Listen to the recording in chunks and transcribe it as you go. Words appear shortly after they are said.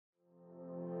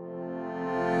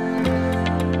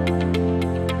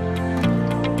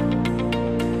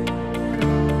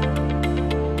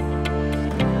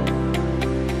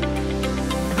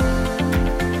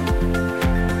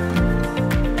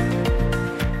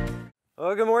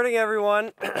Well, good morning,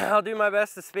 everyone. I'll do my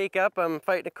best to speak up. I'm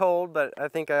fighting a cold, but I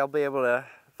think I'll be able to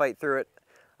fight through it.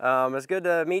 It's good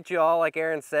to meet you all, like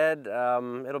Aaron said.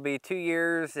 It'll be 2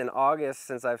 years in August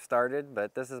since I've started,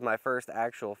 but this is my first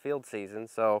actual field season,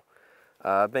 so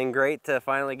it's been great to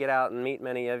finally get out and meet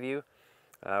many of you.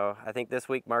 I think this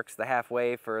week marks the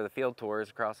halfway for the field tours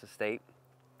across the state.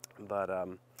 But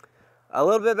a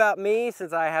little bit about me,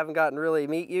 since I haven't gotten to really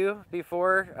meet you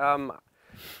before.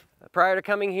 Prior to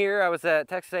coming here, I was at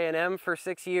Texas A&M for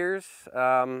 6 years.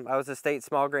 I was a state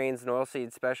small grains and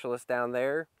oilseed specialist down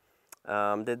there.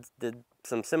 Did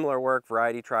some similar work,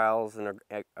 variety trials and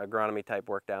agronomy type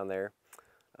work down there.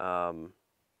 Yeah,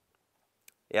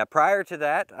 prior to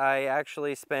that, I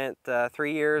actually spent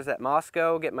 3 years at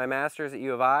Moscow, getting my master's at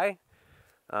U of I.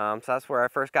 So that's where I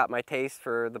first got my taste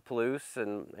for the Palouse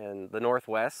and the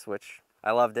Northwest, which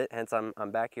I loved it, hence I'm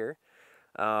back here.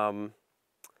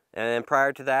 And then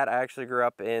prior to that, I actually grew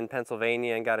up in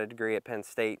Pennsylvania and got a degree at Penn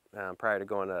State prior to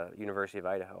going to University of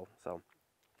Idaho. So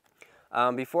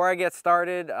before I get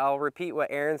started, I'll repeat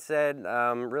what Aaron said.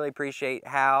 Really appreciate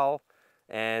Hal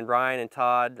and Ryan and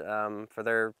Todd for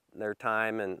their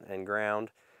time and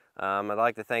ground. I'd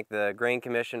like to thank the Grain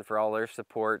Commission for all their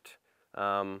support.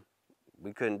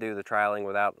 We couldn't do the trialing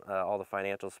without all the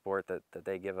financial support that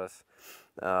they give us.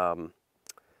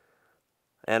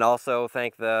 And also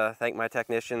thank my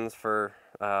technicians for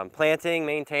planting,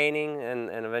 maintaining,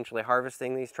 and eventually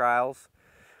harvesting these trials.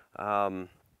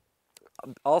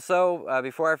 Also,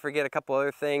 before I forget a couple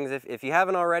other things, if you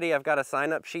haven't already, I've got a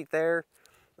sign-up sheet there.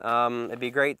 It'd be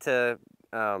great to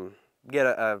get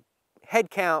a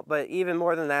head count, but even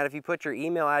more than that, if you put your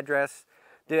email address,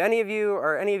 do any of you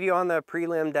on the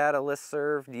prelim data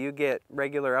listserv, do you get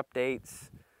regular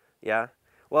updates? Yeah?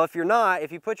 Well, if you're not,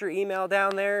 if you put your email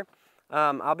down there,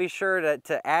 I'll be sure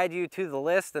to add you to the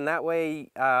list, and that way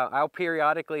I'll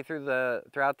periodically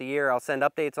throughout the year, I'll send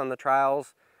updates on the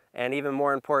trials, and even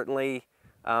more importantly,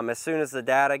 as soon as the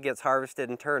data gets harvested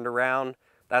and turned around,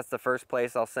 that's the first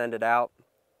place I'll send it out.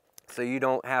 So you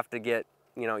don't have to you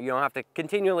don't have to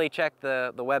continually check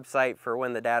the website for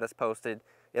when the data's posted.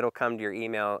 It'll come to your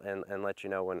email and let you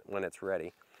know when it's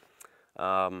ready.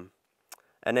 And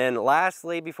then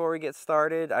lastly, before we get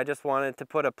started, I just wanted to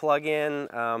put a plug in.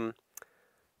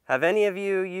 Have any of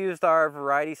you used our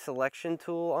variety selection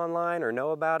tool online or know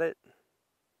about it?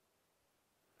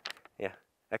 Yeah,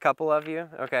 a couple of you?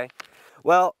 Okay.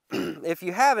 Well, if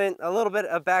you haven't, a little bit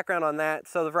of background on that.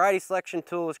 So the variety selection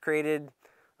tool was created,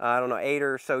 I don't know, 8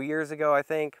 or so years ago, I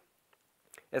think.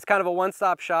 It's kind of a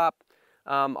one-stop shop.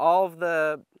 All of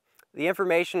the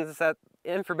information that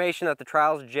the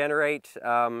trials generate,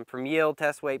 from yield,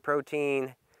 test weight,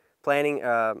 protein, planting,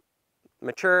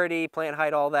 maturity, plant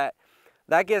height, all that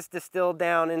gets distilled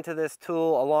down into this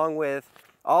tool, along with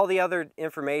all the other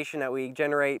information that we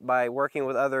generate by working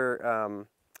with other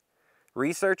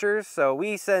researchers. So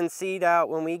we send seed out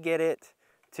when we get it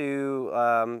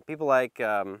to people like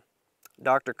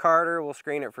Dr. Carter will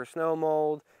screen it for snow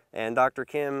mold, and Dr.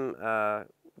 Kim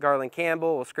Garland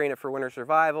Campbell will screen it for winter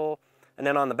survival. And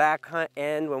then on the back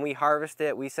end, when we harvest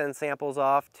it, we send samples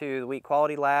off to the wheat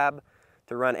quality lab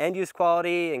to run end-use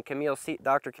quality, and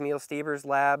Dr. Camille Stieber's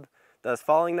lab does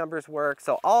falling numbers work.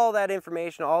 So all that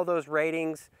information, all those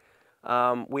ratings,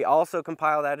 we also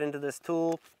compile that into this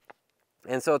tool.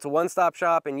 And so it's a one-stop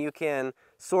shop, and you can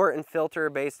sort and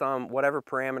filter based on whatever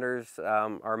parameters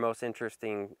are most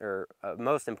interesting or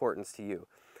most importance to you.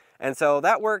 And so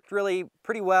that worked really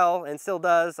pretty well and still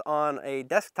does on a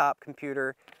desktop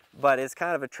computer, but it's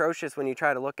kind of atrocious when you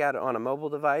try to look at it on a mobile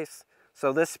device.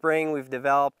 So this spring we've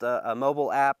developed a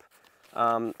mobile app.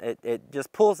 It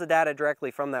just pulls the data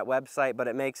directly from that website, but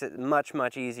it makes it much,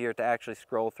 much easier to actually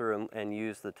scroll through and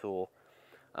use the tool.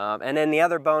 And then the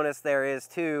other bonus there is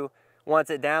too,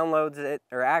 once it downloads it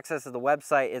or accesses the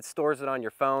website, it stores it on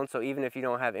your phone. So even if you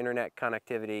don't have internet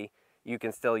connectivity, you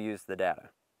can still use the data.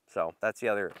 So that's the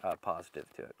other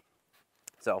positive to it.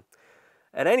 So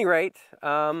at any rate,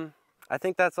 I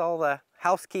think that's all the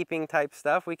housekeeping type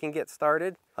stuff. We can get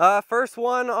started. First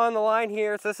one on the line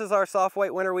here, so this is our soft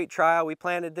white winter wheat trial. We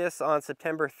planted this on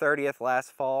September 30th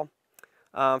last fall.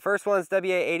 First one's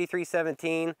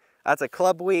WA8317. That's a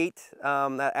club wheat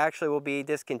that actually will be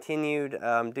discontinued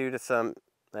due to some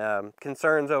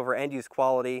concerns over end-use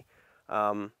quality.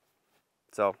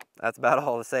 So that's about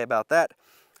all to say about that.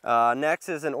 Next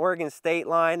is an Oregon State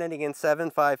line ending in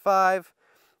 755.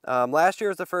 Last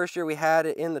year was the first year we had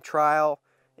it in the trial.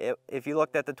 If you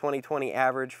looked at the 2020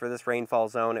 average for this rainfall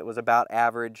zone, it was about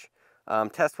average.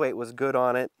 Test weight was good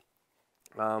on it.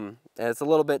 And it's a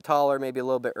little bit taller, maybe a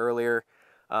little bit earlier.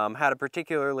 Had a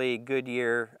particularly good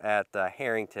year at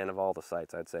Harrington of all the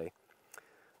sites, I'd say.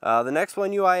 The next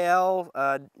one, UIL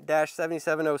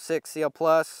 -7706 CL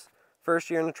Plus, first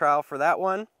year in the trial for that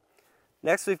one.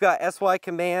 Next we've got SY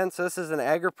Command. So this is an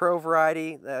AgriPro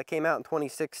variety that came out in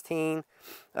 2016.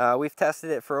 We've tested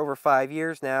it for over 5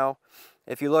 years now.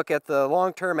 If you look at the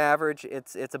long-term average,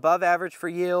 it's above average for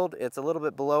yield. It's a little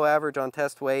bit below average on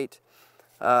test weight.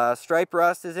 Stripe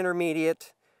rust is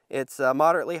intermediate. It's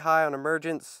moderately high on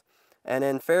emergence, and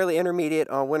then fairly intermediate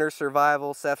on winter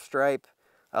survival, ceph stripe.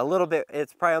 A little bit,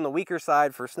 it's probably on the weaker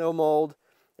side for snow mold.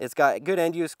 It's got good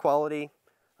end-use quality.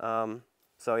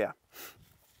 So yeah.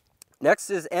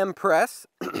 Next is M-Press.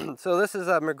 So this is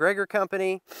a McGregor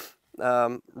Company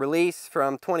release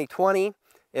from 2020.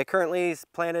 It currently is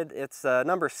planted, it's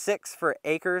number 6 for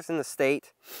acres in the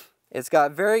state. It's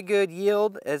got very good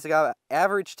yield. It's got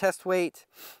average test weight.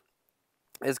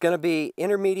 It's going to be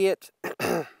intermediate,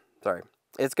 sorry.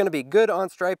 It's going to be good on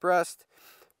stripe rust,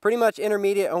 pretty much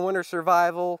intermediate on winter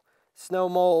survival, snow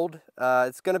mold.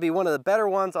 It's going to be one of the better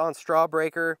ones on straw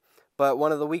breaker, but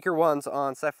one of the weaker ones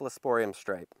on cephalosporium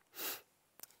stripe.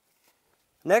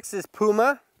 Next is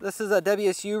Puma. This is a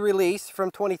WSU release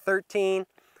from 2013.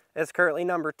 It's currently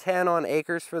number 10 on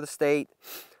acres for the state.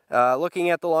 Looking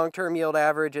at the long-term yield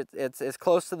average, it's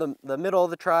close to the middle of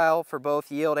the trial for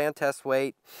both yield and test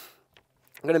weight.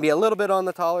 Going to be a little bit on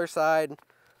the taller side.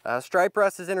 Stripe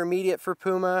rust is intermediate for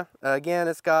Puma. Again,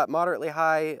 it's got moderately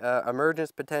high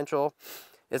emergence potential.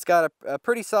 It's got a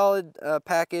pretty solid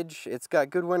package. It's got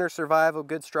good winter survival,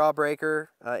 good straw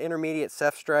breaker, intermediate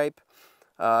ceph stripe.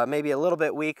 Maybe a little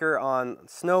bit weaker on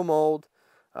snow mold,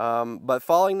 but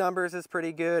falling numbers is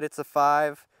pretty good. It's a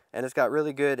 5, and it's got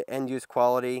really good end-use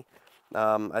quality.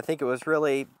 I think it was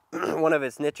really one of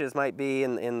its niches might be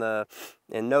in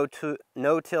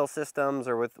no-till systems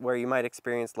or where you might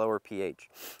experience lower pH.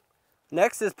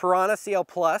 Next is Piranha CL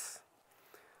Plus.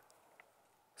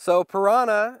 So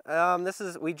Piranha,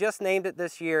 we just named it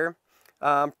this year.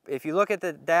 If you look at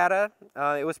the data,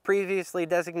 it was previously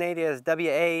designated as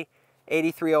WA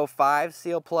 8305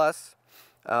 CL Plus.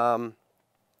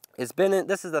 This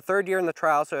is the 3rd year in the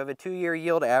trial, so we have a 2-year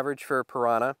yield average for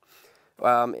Piranha.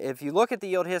 If you look at the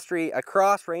yield history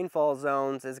across rainfall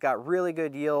zones, it's got really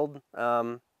good yield.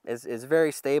 It's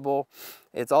very stable.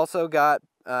 It's also got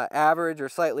average or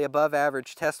slightly above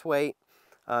average test weight.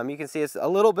 You can see it's a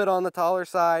little bit on the taller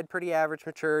side, pretty average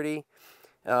maturity.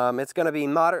 It's going to be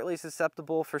moderately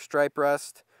susceptible for stripe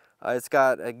rust. It's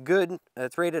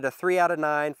rated a 3 out of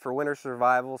 9 for winter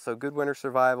survival, so good winter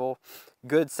survival,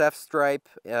 good ceph stripe,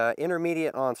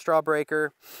 intermediate on straw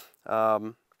breaker.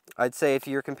 I'd say if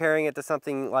you're comparing it to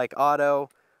something like Auto,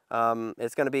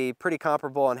 it's going to be pretty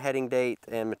comparable on heading date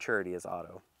and maturity as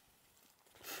Auto.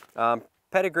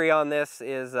 Pedigree on this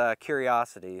is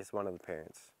Curiosity is one of the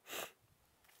parents.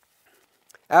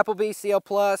 Appleby CL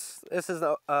Plus, this is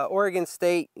the Oregon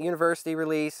State University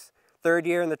release, 3rd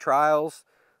year in the trials.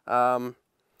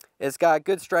 It's got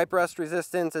good stripe rust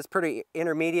resistance. It's pretty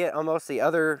intermediate on most of the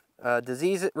other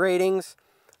disease ratings.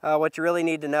 What you really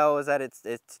need to know is that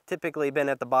it's typically been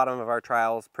at the bottom of our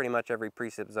trials pretty much every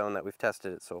precip zone that we've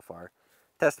tested it so far.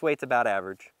 Test weight's about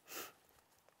average.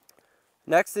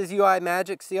 Next is UI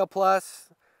Magic CL Plus.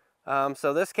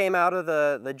 So this came out of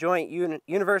the joint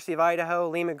University of Idaho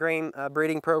Lima grain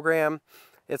breeding program.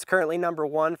 It's currently number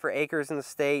 1 for acres in the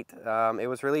state. It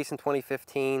was released in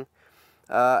 2015.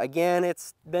 Again,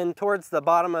 it's been towards the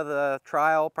bottom of the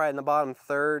trial, probably in the bottom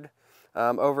 3rd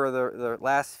over the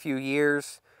last few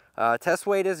years. Test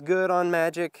weight is good on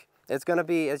Magic. It's going to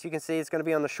be, as you can see, it's going to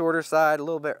be on the shorter side a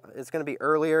little bit. It's going to be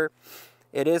earlier.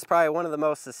 It is probably one of the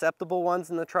most susceptible ones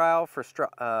in the trial for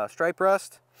stripe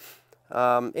rust.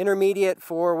 Intermediate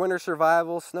for winter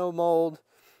survival, snow mold.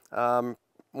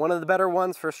 One of the better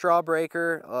ones for straw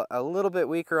breaker. A little bit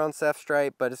weaker on ceph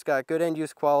stripe, but it's got good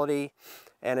end-use quality.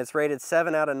 And it's rated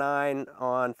 7 out of 9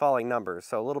 on falling numbers,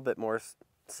 so a little bit more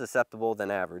susceptible than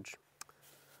average.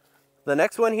 The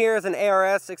next one here is an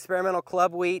ARS experimental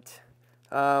club wheat.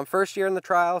 1st year in the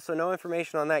trial, so no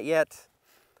information on that yet.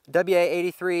 WA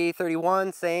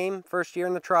 8331, same, 1st year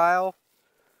in the trial.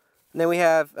 And then we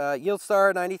have Yield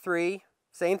Star 93,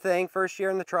 same thing, 1st year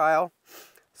in the trial.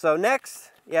 So next,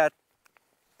 yeah,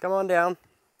 come on down.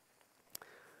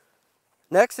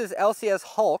 Next is LCS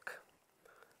Hulk.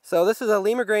 So this is a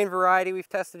Lima grain variety we've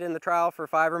tested in the trial for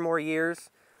 5 or more years.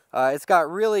 It's got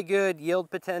really good yield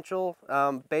potential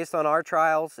based on our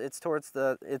trials. It's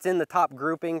in the top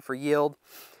grouping for yield.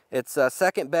 It's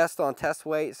 2nd best on test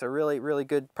weight, so really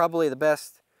good. Probably the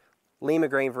best Lima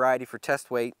grain variety for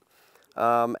test weight.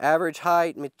 Average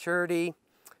height, maturity.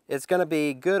 It's going to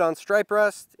be good on stripe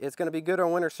rust. It's going to be good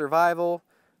on winter survival.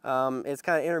 It's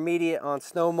kind of intermediate on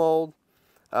snow mold.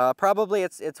 Probably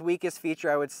its weakest feature,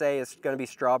 I would say, is going to be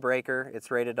straw breaker. It's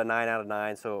rated a 9 out of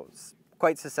 9, so it's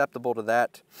quite susceptible to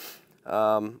that.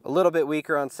 A little bit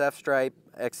weaker on Ceph stripe.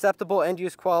 Acceptable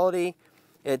end-use quality.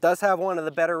 It does have one of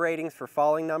the better ratings for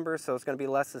falling numbers, so it's going to be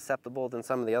less susceptible than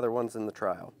some of the other ones in the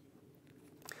trial.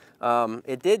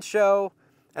 It did show,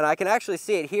 and I can actually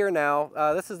see it here now.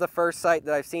 This is the first site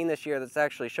that I've seen this year that's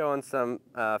actually showing some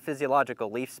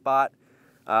physiological leaf spot.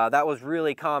 That was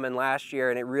really common last year,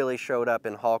 and it really showed up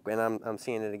in Hulk, and I'm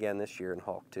seeing it again this year in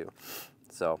Hulk too.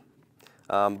 So,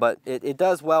 but it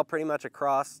does well pretty much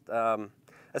across,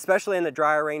 especially in the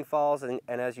drier rainfalls, and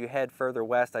as you head further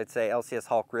west, I'd say LCS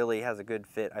Hulk really has a good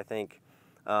fit, I think.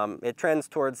 It trends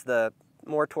towards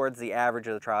more towards the average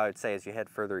of the trial, I'd say, as you head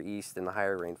further east in the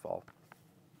higher rainfall.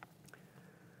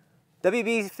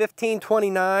 WB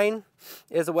 1529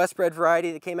 is a West bred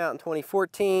variety that came out in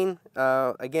 2014.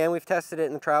 Again, we've tested it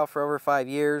in the trial for over 5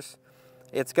 years.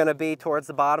 It's going to be towards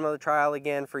the bottom of the trial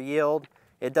again for yield.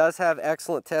 It does have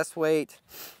excellent test weight.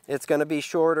 It's going to be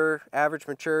shorter, average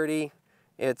maturity.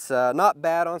 It's not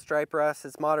bad on stripe rust.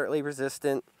 It's moderately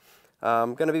resistant.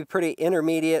 Going to be pretty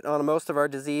intermediate on most of our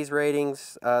disease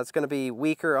ratings. It's going to be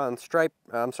weaker on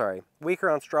weaker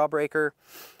on straw breaker.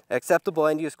 Acceptable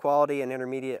end-use quality, and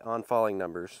intermediate on falling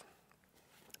numbers.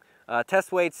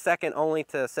 Test weight's second only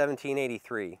to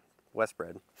 1783, West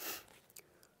bred.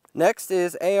 Next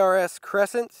is ARS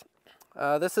Crescent.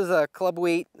 This is a club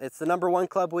wheat. It's the #1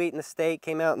 club wheat in the state,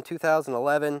 came out in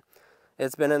 2011.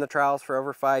 It's been in the trials for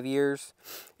over 5 years.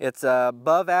 It's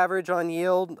above average on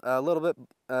yield, a little bit,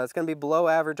 it's going to be below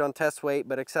average on test weight,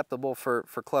 but acceptable for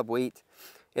club wheat.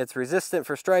 It's resistant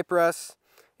for stripe rust.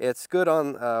 It's good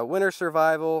on winter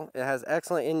survival. It has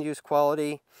excellent in-use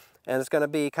quality, and it's going to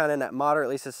be kind of in that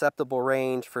moderately susceptible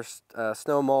range for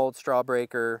snow mold, straw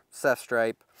breaker, Ceph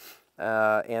stripe,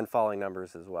 and falling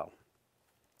numbers as well.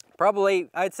 Probably,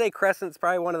 I'd say Crescent's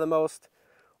probably one of the most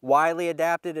widely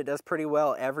adapted. It does pretty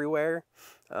well everywhere.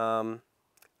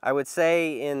 I would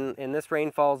say in this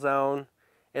rainfall zone,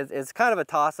 it's kind of a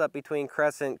toss-up between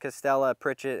Crescent, Costella,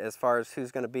 Pritchett as far as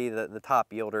who's going to be the top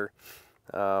yielder.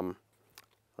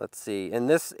 Let's see, in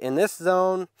this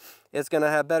zone, it's going to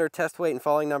have better test weight and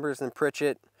falling numbers than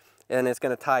Pritchett, and it's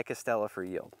going to tie Costella for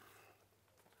yield.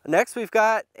 Next, we've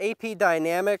got AP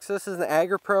Dynamics. This is an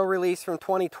AgriPro release from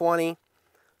 2020.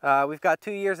 We've got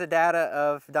 2 years of data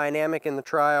of dynamic in the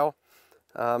trial.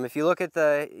 If you look at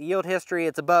the yield history,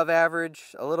 it's above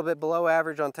average, a little bit below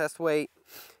average on test weight.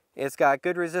 It's got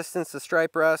good resistance to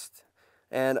stripe rust,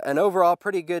 and an overall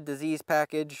pretty good disease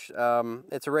package.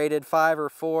 It's rated 5 or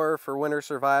 4 for winter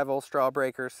survival, straw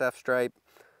breaker, Ceph stripe.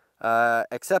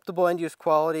 Acceptable end-use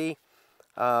quality.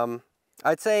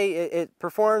 I'd say it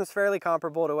performs fairly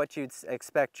comparable to what you'd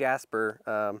expect Jasper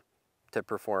to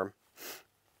perform.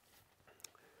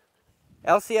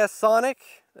 LCS Sonic.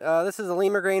 This is a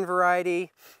Lima grain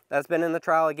variety that's been in the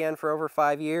trial again for over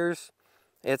 5 years.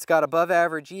 It's got above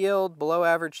average yield, below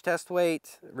average test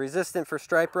weight, resistant for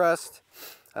stripe rust.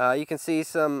 You can see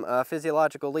some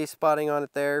physiological leaf spotting on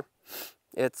it there.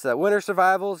 Its winter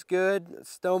survival is good,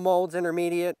 snow mold's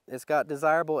intermediate, it's got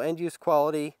desirable end-use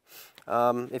quality.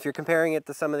 If you're comparing it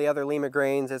to some of the other Lima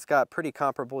grains, it's got pretty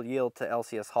comparable yield to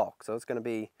LCS Hulk, so it's going to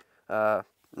be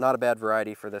not a bad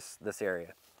variety for this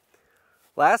area.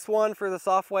 Last one for the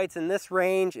soft whites in this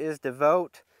range is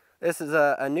Devote. This is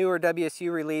a newer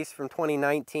WSU release from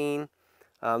 2019.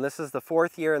 This is the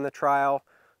 4th year in the trial.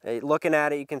 Looking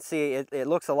at it, you can see it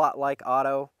looks a lot like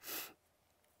Otto.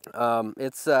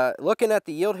 It's looking at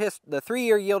the yield the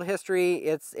 3-year yield history.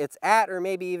 It's at or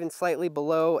maybe even slightly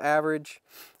below average,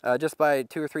 just by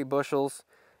 2 or 3 bushels.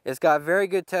 It's got very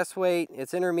good test weight.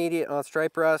 It's intermediate on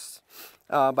stripe rust,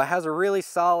 but has a really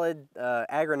solid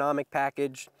agronomic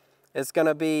package. It's going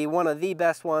to be one of the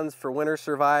best ones for winter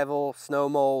survival, snow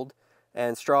mold,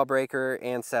 and straw breaker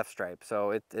and Ceph stripe.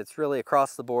 So it's really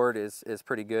across the board is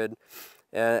pretty good,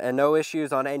 and no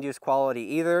issues on end-use quality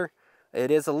either.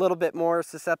 It is a little bit more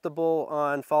susceptible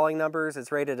on falling numbers. It's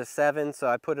rated a 7, so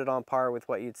I put it on par with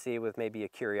what you'd see with maybe a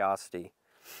Curiosity.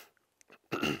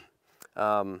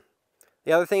 The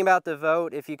other thing about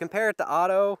Devote, if you compare it to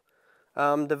Otto,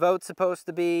 Devote's supposed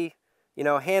to be, you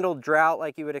know, handled drought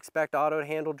like you would expect Otto to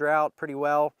handle drought pretty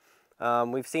well.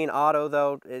 We've seen Otto,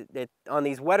 though, on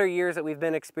these wetter years that we've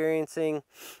been experiencing,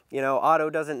 you know, Otto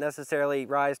doesn't necessarily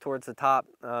rise towards the top,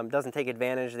 doesn't take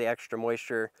advantage of the extra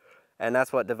moisture, and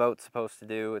that's what Devote's supposed to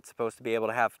do. It's supposed to be able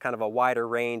to have kind of a wider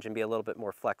range and be a little bit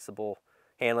more flexible,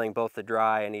 handling both the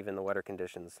dry and even the wetter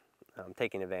conditions,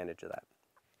 taking advantage of that.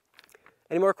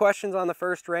 Any more questions on the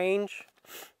first range?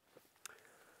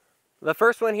 The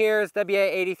first one here is WA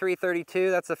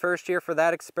 8332. That's the first year for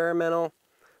that experimental.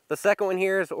 The second one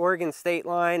here is Oregon State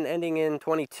Line, ending in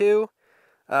 22.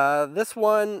 This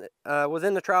one was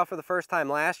in the trial for the first time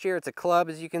last year. It's a club,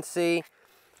 as you can see.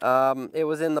 It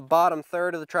was in the bottom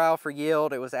third of the trial for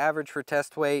yield. It was average for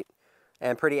test weight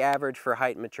and pretty average for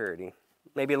height and maturity.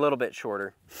 Maybe a little bit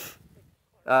shorter.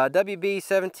 WB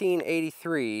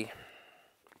 1783.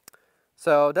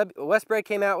 So Westbred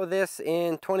came out with this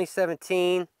in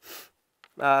 2017.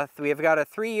 We have got a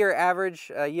 3-year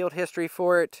average yield history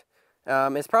for it.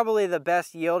 It's probably the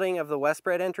best yielding of the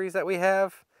Westbred entries that we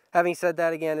have. Having said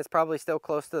that, again, it's probably still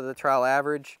close to the trial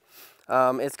average.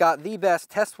 It's got the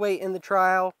best test weight in the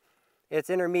trial.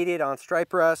 It's intermediate on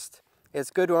stripe rust.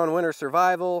 It's good on winter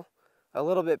survival. A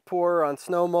little bit poorer on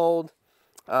snow mold.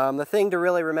 The thing to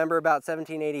really remember about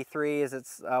 1783 is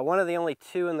it's one of the only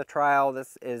 2 in the trial that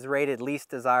is rated least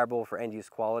desirable for end-use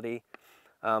quality.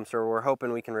 So we're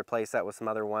hoping we can replace that with some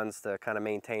other ones to kind of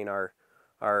maintain our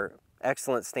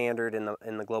excellent standard in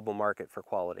the global market for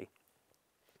quality.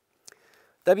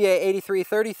 WA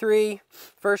 8333,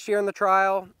 first year in the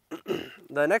trial.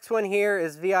 The next one here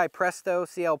is VI Presto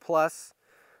CL Plus.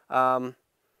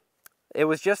 It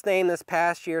was just named this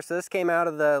past year, so this came out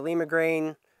of the Lima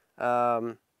Grain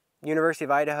University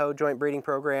of Idaho Joint Breeding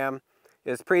Program.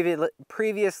 It was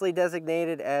previously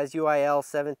designated as UIL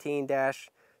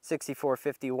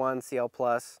 17-6451 CL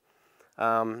Plus.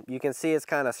 You can see it's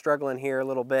kind of struggling here a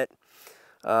little bit.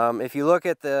 If you look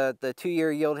at the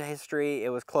 2-year yield history, it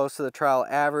was close to the trial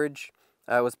average.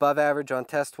 It was above average on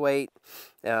test weight.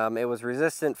 It was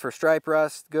resistant for stripe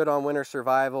rust, good on winter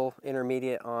survival,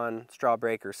 intermediate on straw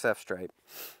break or ceph stripe.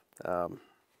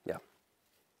 Yeah.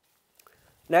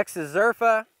 Next is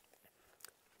Zerfa.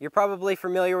 You're probably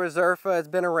familiar with Zerfa. It's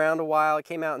been around a while. It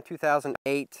came out in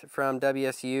 2008 from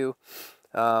WSU.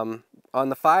 On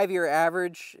the 5-year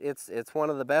average, it's one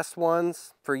of the best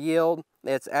ones for yield.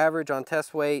 It's average on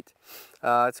test weight.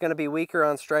 It's going to be weaker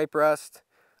on stripe rust.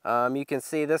 You can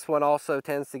see this one also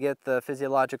tends to get the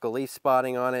physiological leaf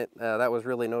spotting on it. That was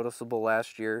really noticeable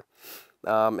last year.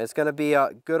 It's going to be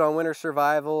good on winter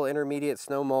survival, intermediate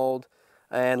snow mold,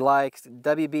 and like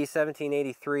WB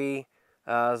 1783,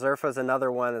 Zerfa is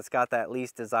another one that's got that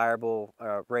least desirable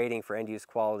rating for end-use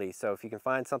quality. So if you can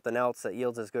find something else that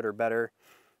yields as good or better,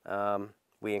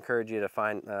 we encourage you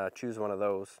to choose one of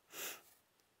those.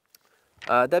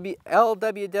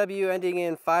 LWW ending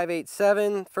in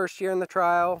 587, first year in the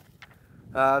trial.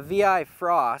 VI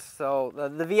Frost, so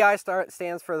the VI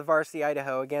stands for the Varsity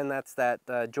Idaho. Again, that's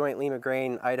that Joint Lima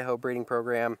Grain Idaho breeding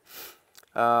program.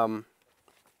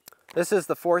 This is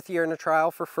the 4th year in the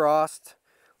trial for Frost.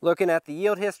 Looking at the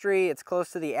yield history, it's close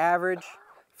to the average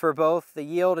for both the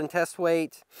yield and test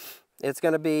weight. It's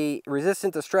going to be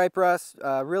resistant to stripe rust,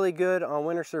 really good on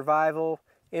winter survival,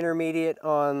 intermediate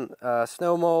on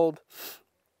snow mold.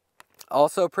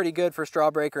 Also pretty good for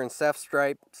straw breaker and ceph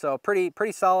stripe. So pretty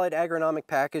solid agronomic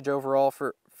package overall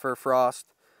for Frost,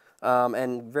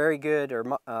 and very good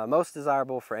or most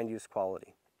desirable for end-use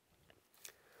quality.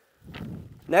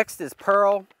 Next is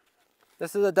Pearl.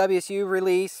 This is a WSU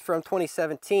release from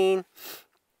 2017.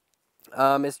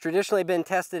 It's traditionally been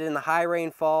tested in the high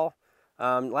rainfall.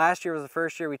 Last year was the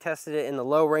first year we tested it in the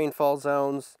low rainfall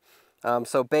zones.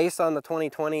 So based on the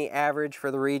 2020 average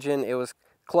for the region, it was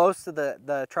close to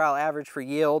the trial average for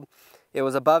yield. It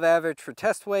was above average for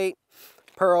test weight.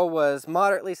 Pearl was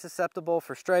moderately susceptible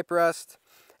for stripe rust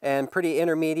and pretty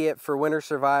intermediate for winter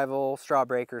survival, straw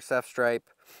breaker, ceph stripe.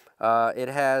 It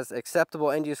has acceptable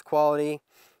end-use quality.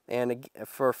 And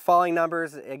for falling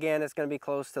numbers, again, it's going to be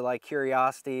close to like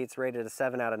Curiosity. It's rated a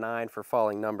 7 out of 9 for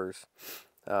falling numbers.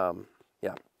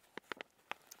 Yeah.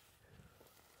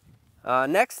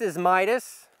 Next is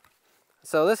Midas.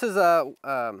 So this is a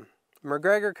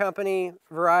McGregor Company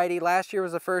variety. Last year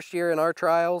was the first year in our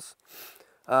trials.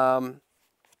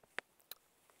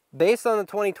 Based on the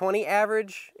 2020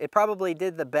 average, it probably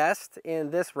did the best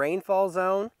in this rainfall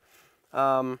zone.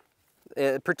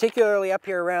 Particularly up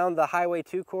here around the Highway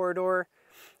 2 corridor.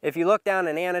 If you look down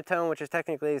in Anatone, which is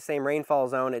technically the same rainfall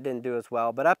zone, it didn't do as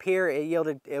well. But up here,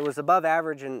 it was above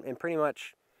average in pretty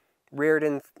much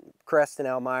Reardon, Creston,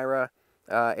 Elmira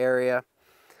area.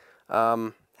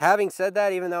 Having said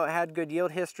that, even though it had good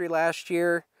yield history last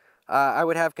year, I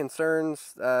would have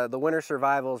concerns. The winter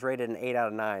survival is rated an 8 out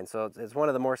of 9, so it's one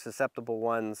of the more susceptible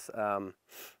ones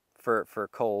for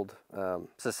cold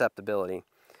susceptibility.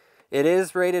 It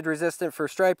is rated resistant for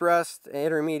stripe rust,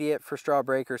 intermediate for straw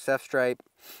breaker, ceph stripe.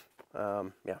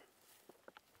 Yeah.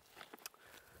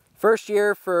 First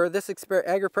year for this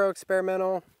AgriPro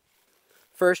experimental.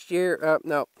 First year,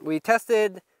 no, we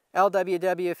tested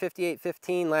LWW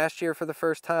 5815 last year for the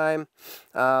first time.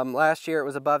 Last year it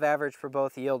was above average for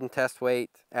both yield and test weight,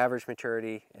 average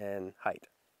maturity, and height.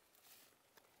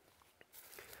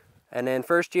 And then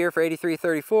first year for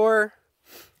 8334.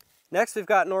 Next we've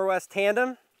got Norwest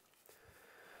Tandem.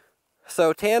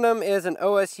 So Tandem is an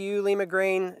OSU Lima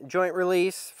grain joint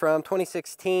release from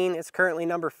 2016. It's currently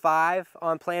number 5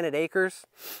 on planted acres.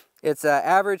 It's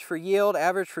average for yield,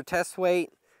 average for test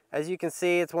weight. As you can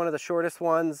see, it's one of the shortest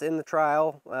ones in the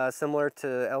trial, similar to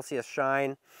LCS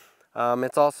Shine.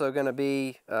 It's also going to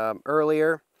be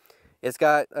earlier. It's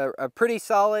got a pretty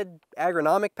solid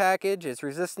agronomic package. It's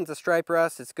resistant to stripe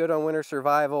rust. It's good on winter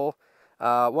survival.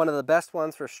 One of the best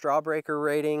ones for straw breaker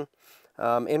rating.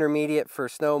 Intermediate for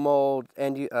snow mold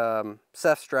and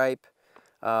ceph stripe.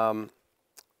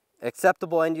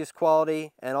 Acceptable end-use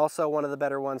quality, and also one of the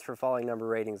better ones for falling number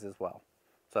ratings as well.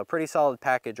 So pretty solid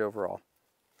package overall.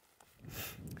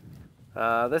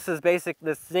 This is basic.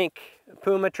 This zinc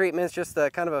Puma treatment is just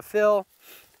a kind of a fill.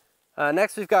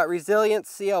 Next we've got Resilience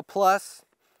CL Plus.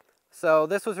 So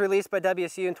this was released by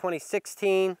WSU in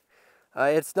 2016.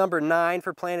 It's number 9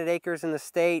 for planted acres in the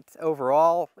state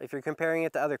overall. If you're comparing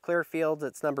it to other clear fields,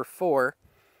 it's number 4.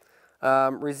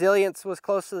 Resilience was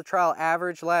close to the trial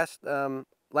average last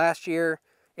year.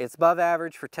 It's above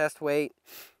average for test weight.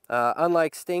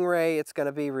 Unlike Stingray, it's going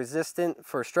to be resistant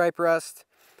for stripe rust.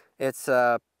 It's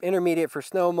intermediate for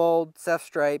snow mold, ceph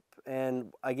stripe,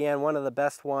 and again, one of the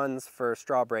best ones for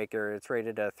straw breaker. It's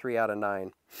rated a 3 out of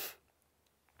 9.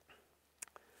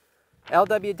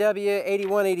 LWW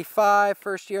 8185,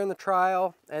 first year in the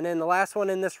trial. And then the last one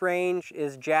in this range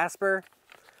is Jasper.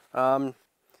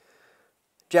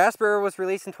 Jasper was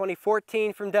released in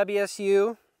 2014 from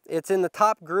WSU. It's in the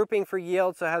top grouping for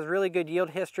yield, so it has really good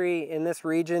yield history in this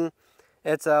region.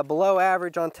 It's below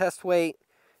average on test weight.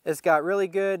 It's got really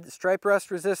good stripe rust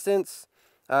resistance,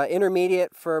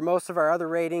 intermediate for most of our other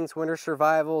ratings, winter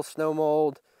survival, snow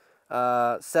mold,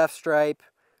 ceph stripe,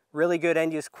 really good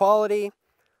end-use quality.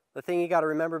 The thing you got to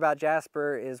remember about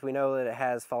Jasper is we know that it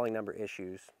has falling number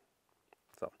issues.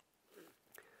 So,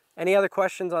 any other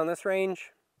questions on this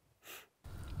range?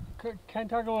 Can I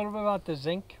talk a little bit about the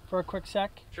zinc for a quick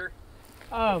sec? Sure.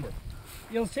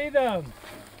 You'll see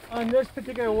on this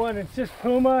particular one, it's just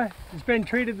Puma. It's been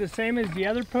treated the same as the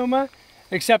other Puma,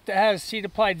 except it has seed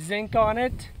applied zinc on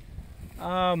it.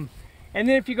 And then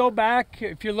if you go back,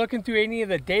 if you're looking through any of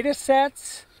the data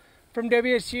sets from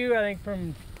WSU, I think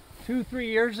from 2-3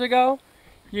 years ago,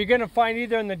 you're going to find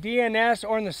either in the DNS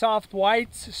or in the soft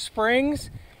whites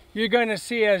springs, you're going to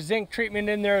see a zinc treatment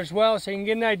in there as well, so you can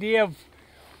get an idea of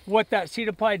what that seed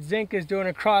applied zinc is doing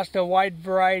across a wide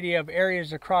variety of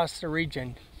areas across the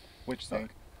region. Which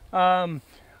zinc? I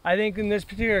think in this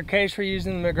particular case we're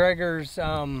using the McGregor's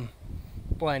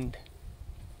blend.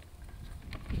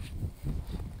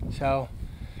 So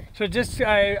just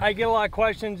I get a lot of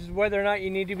questions whether or not you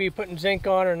need to be putting zinc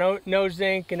on or no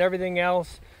zinc and everything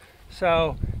else.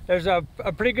 So there's a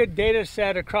pretty good data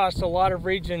set across a lot of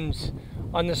regions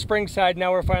on the spring side.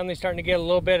 Now we're finally starting to get a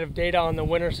little bit of data on the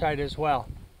winter side as well.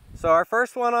 So our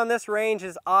first one on this range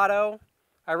is Otto.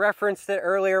 I referenced it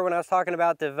earlier when I was talking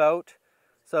about Devote.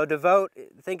 So Devote,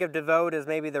 think of Devote as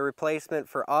maybe the replacement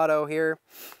for Otto here.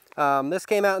 This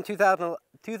came out in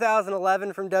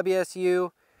 2011 from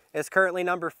WSU. It's currently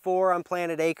number 4 on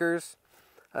planted acres.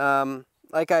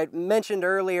 Like I mentioned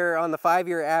earlier, on the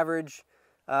 5-year average,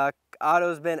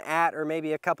 Otto's been at or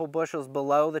maybe a couple bushels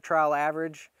below the trial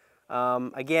average.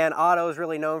 Again, Otto is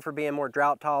really known for being more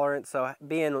drought tolerant, so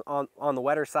being on the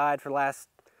wetter side for the last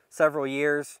several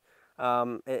years,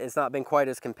 it's not been quite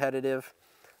as competitive.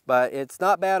 But it's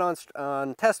not bad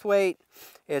on test weight.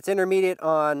 It's intermediate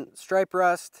on stripe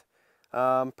rust.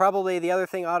 Probably the other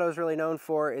thing Otto is really known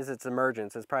for is its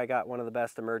emergence. It's probably got one of the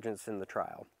best emergence in the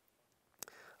trial.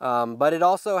 But it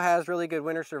also has really good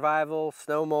winter survival,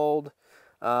 snow mold,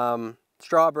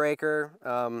 straw breaker,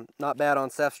 not bad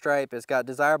on ceph stripe. It's got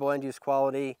desirable end-use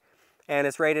quality, and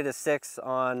it's rated a 6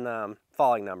 on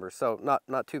falling numbers, so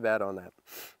not too bad on that.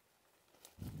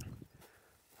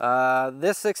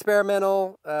 This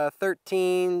experimental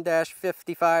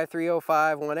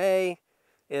 13-55305-1A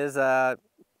is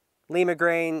Lima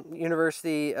Grain,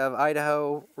 University of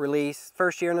Idaho release,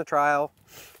 first year in the trial.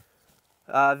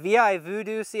 VI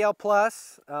Voodoo CL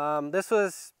Plus, this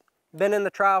was been in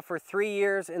the trial for 3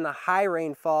 years in the high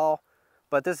rainfall,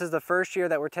 but this is the first year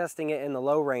that we're testing it in the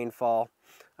low rainfall.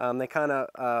 They kind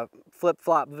of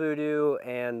flip-flop Voodoo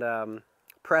and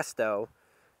Presto.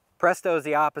 Presto is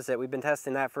the opposite. We've been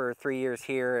testing that for 3 years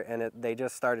here, and they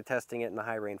just started testing it in the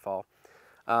high rainfall.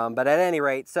 But at any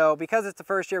rate, so because it's the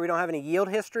first year, we don't have any yield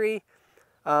history.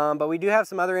 but we do have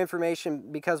some other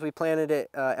information because we planted it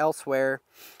elsewhere.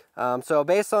 So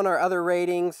based on our other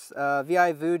ratings,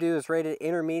 VI Voodoo is rated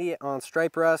intermediate on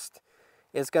stripe rust.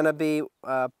 It's going to be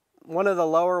one of the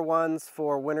lower ones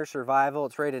for winter survival.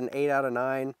 It's rated an 8 out of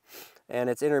 9, and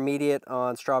it's intermediate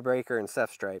on Strawbreaker and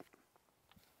Ceph stripe.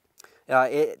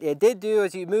 It did do,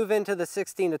 as you move into the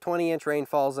 16 to 20 inch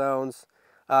rainfall zones,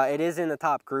 it is in the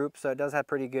top group, so it does have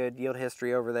pretty good yield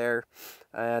history over there,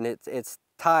 and it's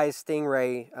ties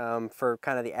Stingray for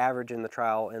kind of the average in the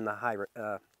trial in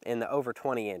the over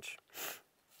 20 inch.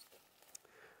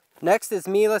 Next is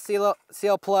Neely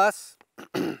CL Plus.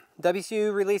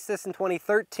 WSU released this in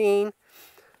 2013.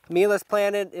 Neely's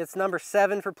planted, it's number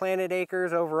 7 for planted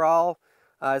acres overall.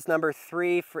 It's number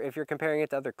 3 for if you're comparing it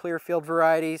to other Clearfield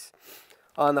varieties.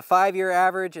 On the 5-year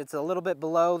average, it's a little bit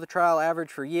below the trial average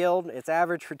for yield. It's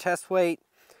average for test weight.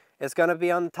 It's going to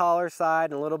be on the taller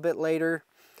side and a little bit later.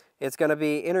 It's going to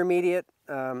be intermediate,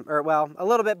 a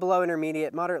little bit below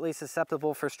intermediate, moderately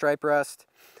susceptible for stripe rust,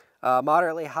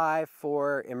 moderately high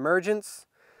for emergence.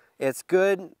 It's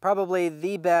good, probably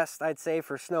the best, I'd say,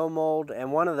 for snow mold,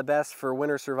 and one of the best for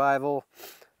winter survival.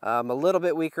 A little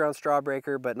bit weaker on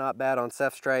Strawbreaker, but not bad on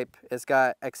Ceph stripe. It's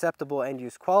got acceptable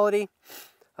end-use quality.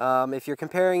 If you're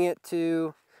comparing it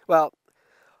to, well,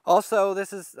 also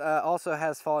this is also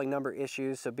has falling number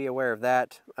issues, so be aware of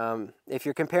that. If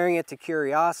you're comparing it to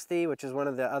Curiosity, which is one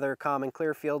of the other common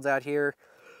Clearfields out here,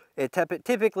 it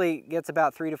typically gets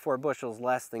about 3 to 4 bushels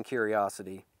less than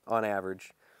Curiosity on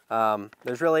average.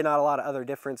 There's really not a lot of other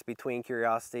difference between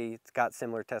Curiosity. It's got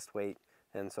similar test weight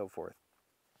and so forth.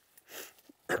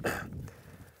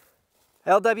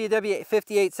 LWW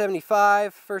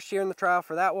 5875, first year in the trial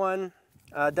for that one.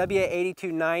 WA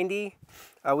 8290.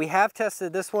 We have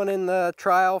tested this one in the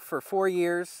trial for 4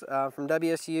 years from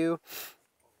WSU.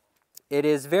 It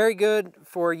is very good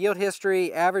for yield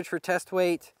history, average for test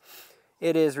weight.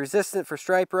 It is resistant for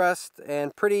stripe rust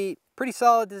and pretty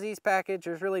solid disease package.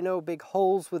 There's really no big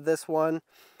holes with this one.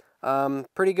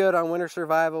 Pretty good on winter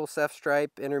survival, Ceph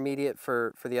stripe, intermediate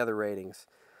for the other ratings.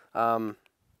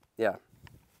 Yeah.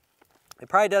 It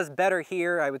probably does better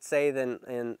here, I would say, than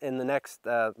in the next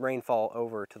rainfall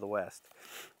over to the west.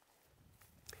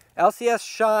 LCS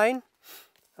Shine.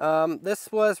 This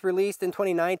was released in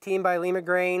 2019 by Lima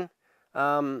Grain.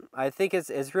 I think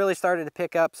it's really started to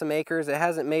pick up some acres. It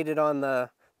hasn't made it on the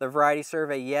variety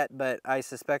survey yet, but I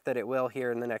suspect that it will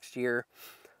here in the next year.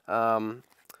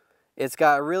 It's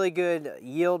got really good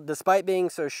yield. Despite being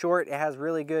so short, it has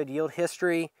really good yield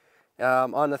history.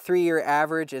 On the 3-year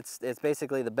average, it's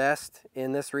basically the best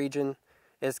in this region.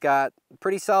 It's got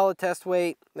pretty solid test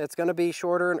weight. It's going to be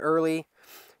shorter and early.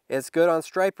 It's good on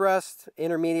stripe rust,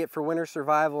 intermediate for winter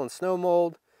survival and snow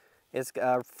mold. It's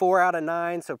 4 out of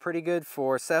 9, so pretty good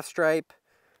for Ceph stripe.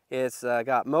 It's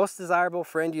got most desirable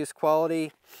for end-use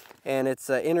quality, and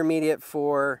it's intermediate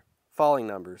for falling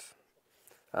numbers.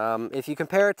 If you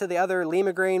compare it to the other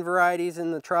Lima Grain varieties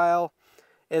in the trial,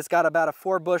 it's got about a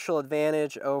 4 bushel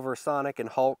advantage over Sonic and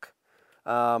Hulk.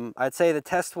 I'd say the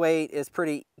test weight is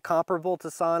pretty comparable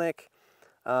to Sonic,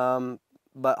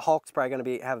 but Hulk's probably going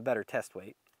to have a better test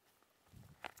weight.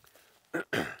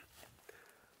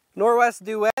 Norwest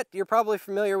Duet, you're probably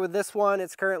familiar with this one.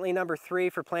 It's currently number 3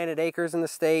 for planted acres in the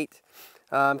state.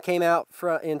 Came out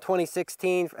in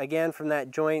 2016, again from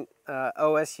that joint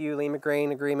OSU Lima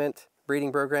Grain agreement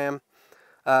breeding program.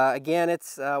 Again,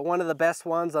 it's one of the best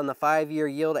ones on the 5-year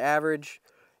yield average.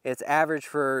 Its average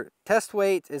for test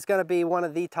weight is going to be one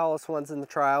of the tallest ones in the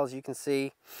trial, as you can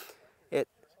see.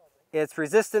 It's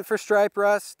resistant for stripe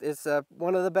rust. It's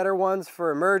one of the better ones for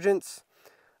emergence.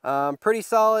 Pretty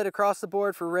solid across the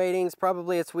board for ratings.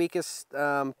 Probably its weakest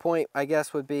point, I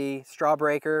guess, would be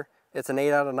Strawbreaker. It's an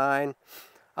 8 out of 9.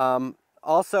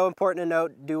 Also important to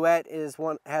note, Duet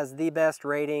has the best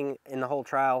rating in the whole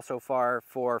trial so far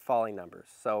for falling numbers,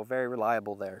 so very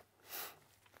reliable there.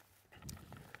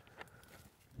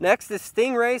 Next is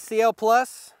Stingray CL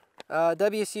Plus.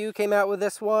 WSU came out with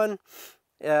this one.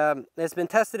 It's been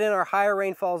tested in our higher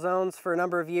rainfall zones for a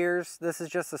number of years. This is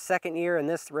just the 2nd year in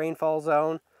this rainfall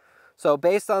zone. So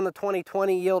based on the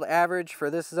 2020 yield average for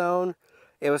this zone,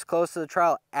 it was close to the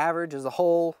trial average as a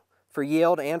whole for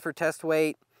yield and for test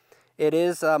weight. It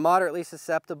is moderately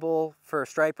susceptible for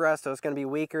stripe rust, so it's going to be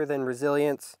weaker than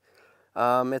Resilience.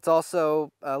 It's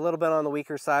also a little bit on the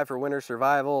weaker side for winter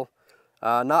survival.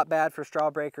 Not bad for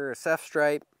Strawbreaker or Ceph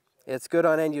stripe. It's good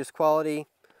on end-use quality.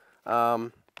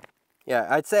 Yeah,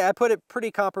 I'd say I put it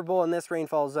pretty comparable in this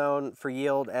rainfall zone for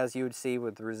yield as you would see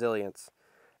with Resilience.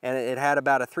 And it had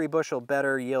about a 3 bushel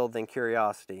better yield than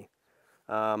Curiosity.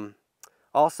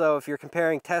 Also, if you're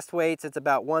comparing test weights, it's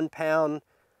about 1 pound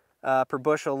per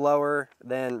bushel lower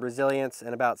than Resilience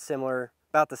and about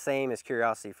the same as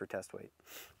Curiosity for test weight.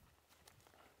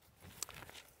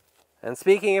 And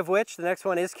speaking of which, the next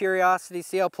one is Curiosity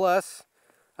CL+.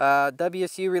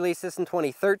 WSU released this in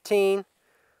 2013.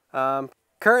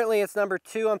 Currently it's number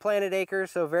 2 on planted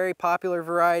acres, so very popular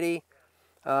variety.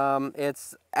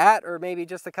 It's at or maybe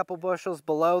just a couple bushels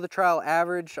below the trial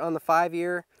average on the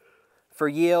 5-year for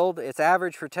yield. It's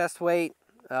average for test weight.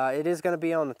 It is going to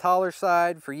be on the taller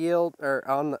side for yield, or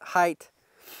on the height,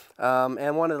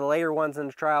 and one of the later ones in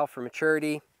the trial for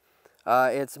maturity.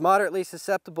 It's moderately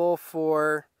susceptible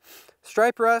for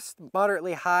stripe rust,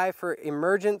 moderately high for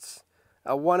emergence.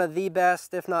 One of the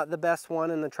best, if not the best one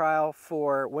in the trial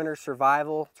for winter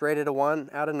survival. It's rated a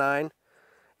 1 out of 9.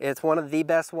 It's one of the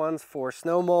best ones for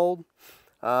snow mold.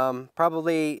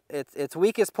 Probably its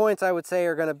weakest points, I would say,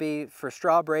 are going to be for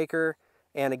straw breaker.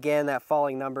 And again, that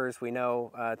falling numbers we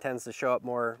know tends to show up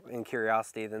more in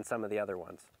Curiosity than some of the other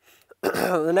ones.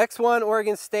 The next one,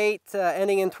 Oregon State,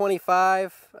 ending in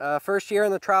 25. First year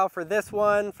in the trial for this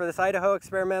one, for this Idaho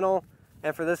experimental,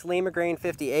 and for this Lima Grain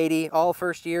 5080, all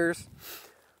first years.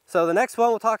 So the next one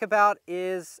we'll talk about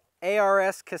is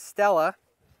ARS Castella.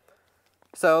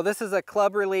 So this is a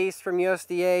club release from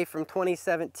USDA from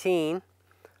 2017.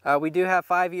 We do have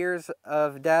 5 years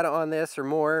of data on this or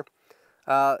more.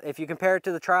 If you compare it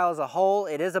to the trial as a whole,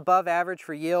 it is above average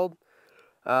for yield.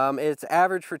 It's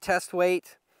average for test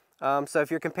weight. So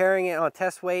if you're comparing it on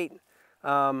test weight,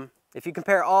 if you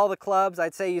compare all the clubs,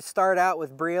 I'd say you start out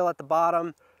with Brielle at the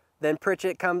bottom, then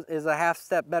Pritchett is a half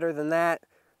step better than that,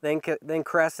 then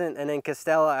Crescent, and then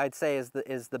Castella I'd say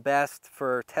is the best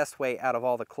for test weight out of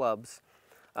all the clubs.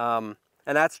 And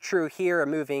that's true here,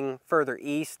 moving further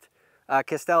east.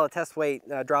 Castella test weight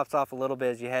drops off a little bit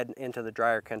as you head into the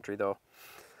drier country though.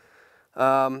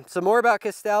 So more about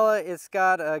Castella. It's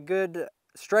got a good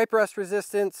stripe rust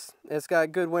resistance, it's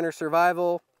got good winter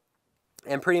survival,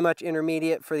 and pretty much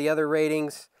intermediate for the other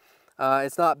ratings.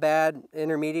 It's not bad,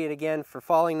 intermediate again for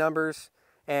falling numbers,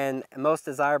 and most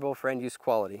desirable for end use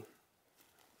quality.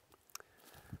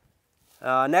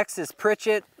 Next is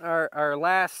Pritchett, our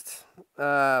last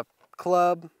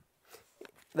club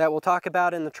that we'll talk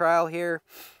about in the trial here.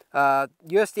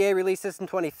 USDA released this in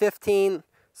 2015,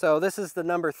 so this is the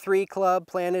number 3 club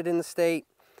planted in the state.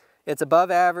 It's above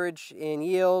average in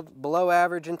yield, below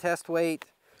average in test weight,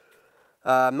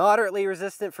 moderately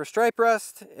resistant for stripe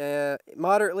rust,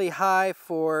 moderately high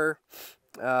for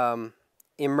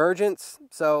emergence.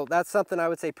 So that's something I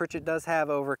would say Pritchett does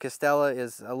have over Castella,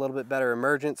 is a little bit better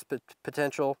emergence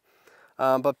potential.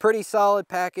 But pretty solid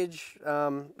package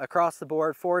across the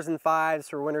board, 4s and 5s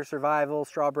for winter survival,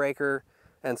 straw breaker,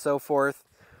 and so forth.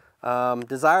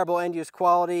 Desirable end use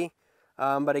quality.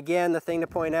 But again, the thing to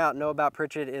point out, know about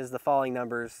Pritchett, is the falling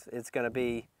numbers. It's going to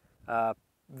be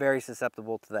very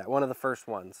susceptible to that. One of the first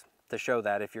ones to show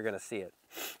that if you're going to see it.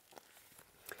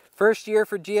 First year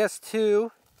for GS2.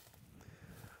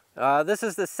 This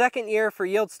is the second year for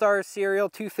Yield Stars cereal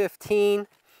 215.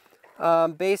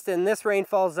 Based in this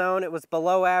rainfall zone, it was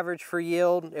below average for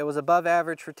yield. It was above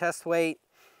average for test weight.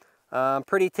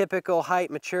 Pretty typical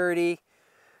height maturity.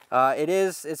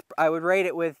 I would rate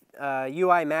it with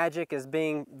UI Magic as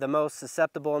being the most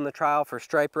susceptible in the trial for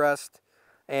stripe rust.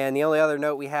 And the only other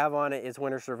note we have on it is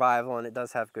winter survival, and it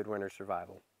does have good winter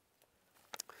survival.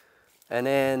 And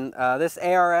then this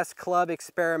ARS Club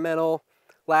experimental,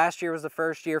 last year was the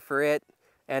first year for it,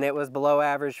 and it was below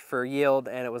average for yield,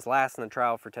 and it was last in the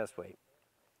trial for test weight.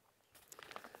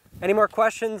 Any more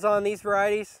questions on these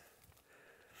varieties?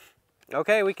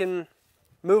 Okay, we can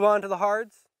move on to the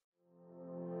hards.